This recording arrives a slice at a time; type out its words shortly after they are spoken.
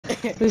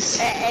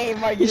Hey,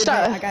 Mark, you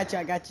I got you.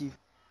 I got you.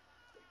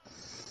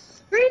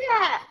 Green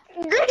hat.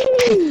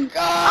 Green.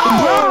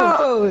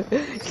 Go! Bro!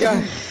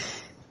 Yo,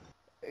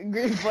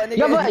 Green fun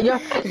y'all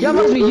nigga.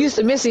 must be used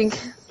to missing.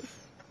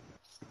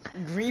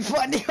 Green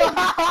fun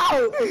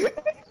nigga.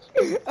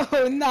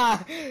 Oh nah.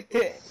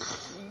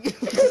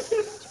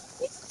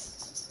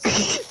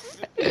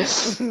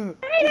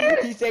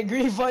 He said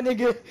green fun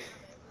nigga.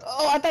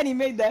 Oh, I thought he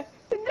made that.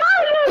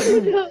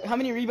 No. How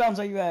many rebounds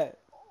are you at?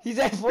 He's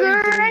at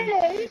 43.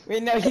 Green.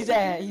 Wait, no, he's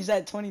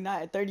at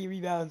 29, 30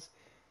 rebounds.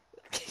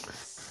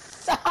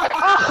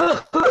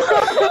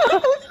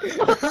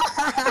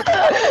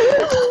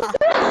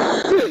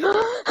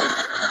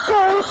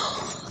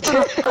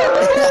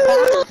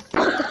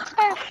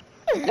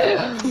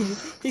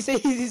 he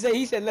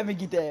said, let me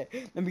get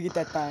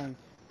that thing.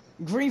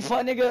 Green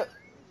fun nigga.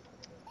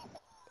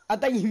 I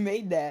thought you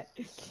made that.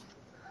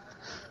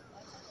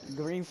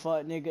 Green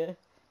fuck nigga.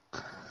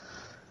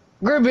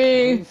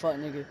 Gribby! Green fuck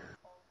nigga.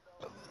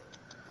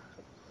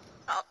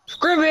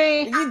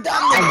 Gribby! You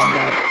dumb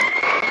nigga.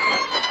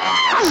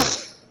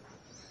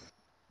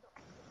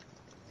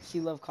 She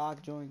love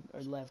cock joint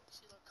or left.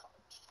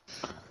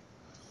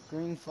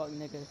 Green fuck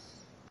nigga.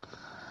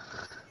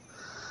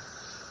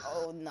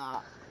 Oh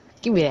nah.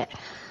 Give me that.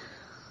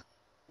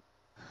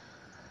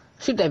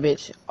 Shoot that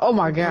bitch. Oh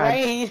my god.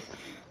 Green.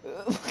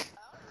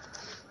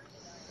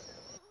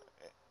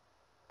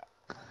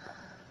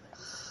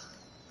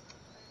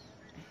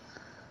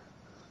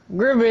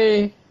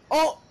 Gribby!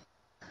 Oh!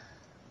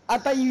 I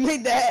thought you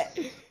made that.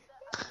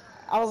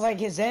 I was like,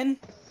 his in?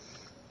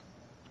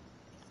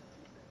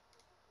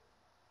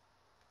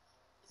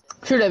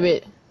 Shoot that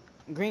bitch.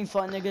 Green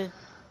fuck nigga.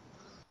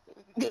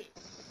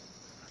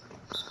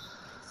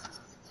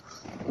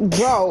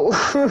 Bro.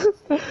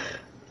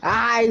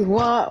 I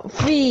want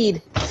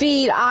feed.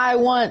 Feed, I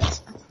want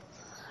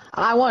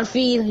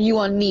feed, you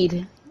want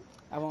need.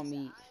 I want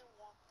meat.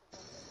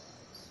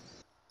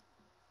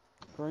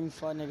 Green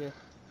fuck nigga.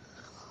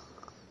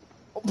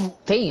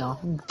 Damn.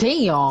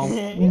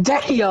 Damn.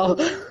 Damn.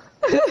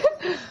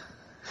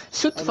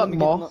 Shoot the Hey, fuck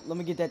ball. let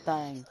me get that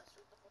thing.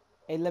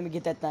 Hey, let me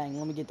get that thing.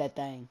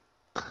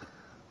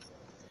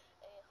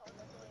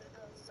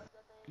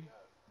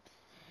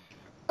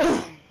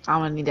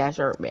 I'm gonna need that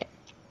shirt back.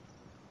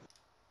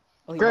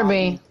 Oh,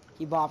 Gribby.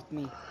 He bopped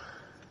me.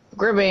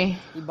 Gribby.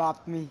 He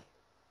bopped me.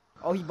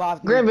 Oh, he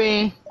bopped me.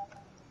 Gribby.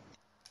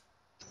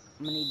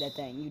 I'm gonna need that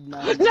thing. You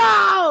know.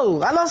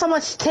 No! I lost so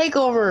much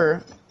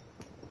takeover.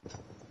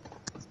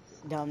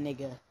 Dumb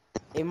nigga.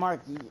 Hey,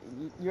 Mark,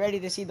 you ready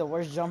to see the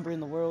worst jumper in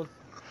the world?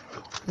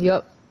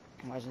 Yup.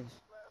 Watch this.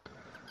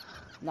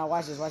 Now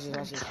watch this.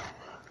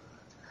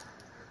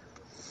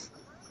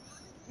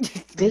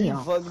 Green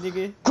Damn. fuck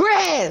nigga.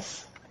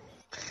 Grass!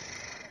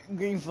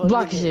 Green fuck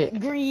Block nigga. shit.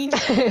 Green.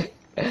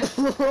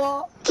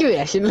 Give me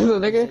that shit, little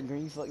nigga.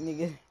 Green fuck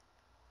nigga.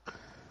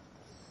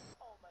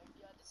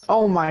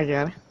 Oh my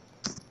god.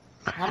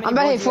 How many I'm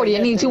about to hit boards 40. you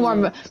I need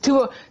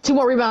got? two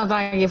more rebounds and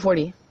I can get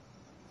 40.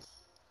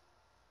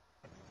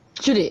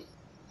 Shoot it.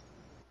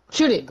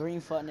 Shoot it.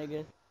 Green fuck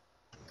nigga.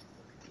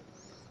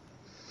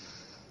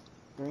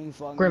 Green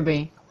fuck Green nigga.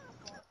 bean.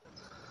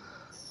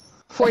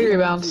 40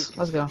 rebounds.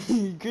 Let's go.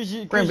 Cause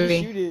you Green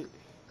bean. shoot it.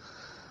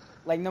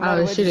 Like no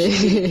matter what, shoot you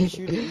it.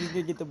 shoot it. He's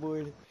gonna get the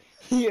board.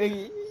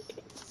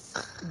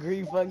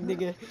 Green fuck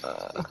nigga.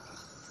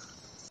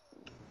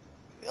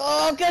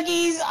 Oh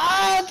cookies!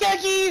 Oh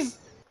cookies!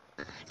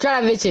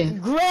 Try that bitch in.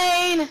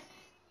 Grain!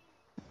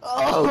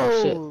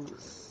 Oh, shit.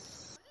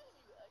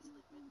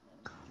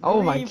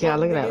 Oh my Green god,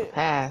 look fuck at nigga. that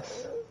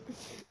pass.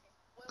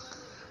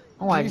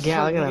 Oh my Green god,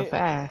 fuck look at that nigga.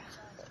 pass.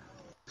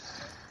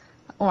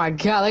 Oh my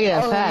god, look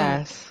at that Oh.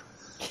 pass.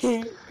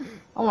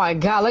 Oh my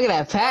god, look at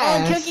that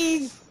pass. Oh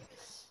cookies!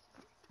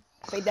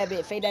 Fade that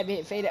bit. Fade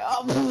it.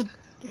 Oh,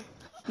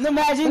 no,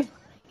 imagine.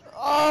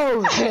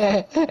 Oh,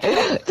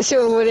 The shit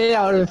went in,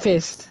 I would've been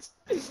pissed.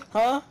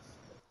 huh?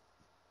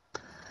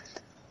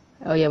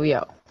 Oh yeah, we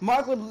out.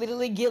 Mark would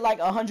literally get like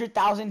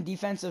 100,000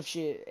 defensive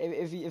shit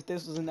if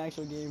this was an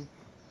actual game.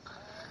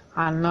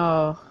 I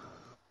know.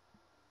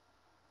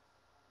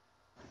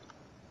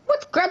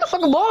 What? Grab the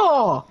fucking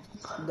ball!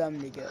 Dumb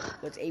nigga.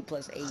 What's 8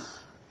 plus 8?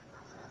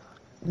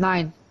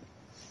 9.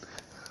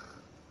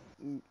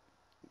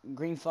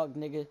 Green fuck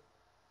nigga.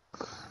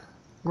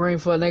 Green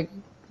for Nick.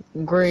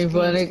 Green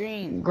for Nick.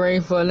 Screen.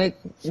 Green for Nick.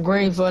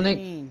 Green for Nick.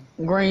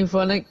 Screen. Green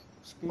for Nick.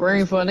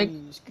 Green for Nick.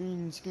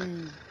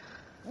 Screen.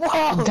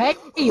 Whoa! Damn!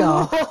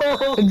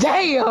 Whoa!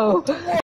 Damn!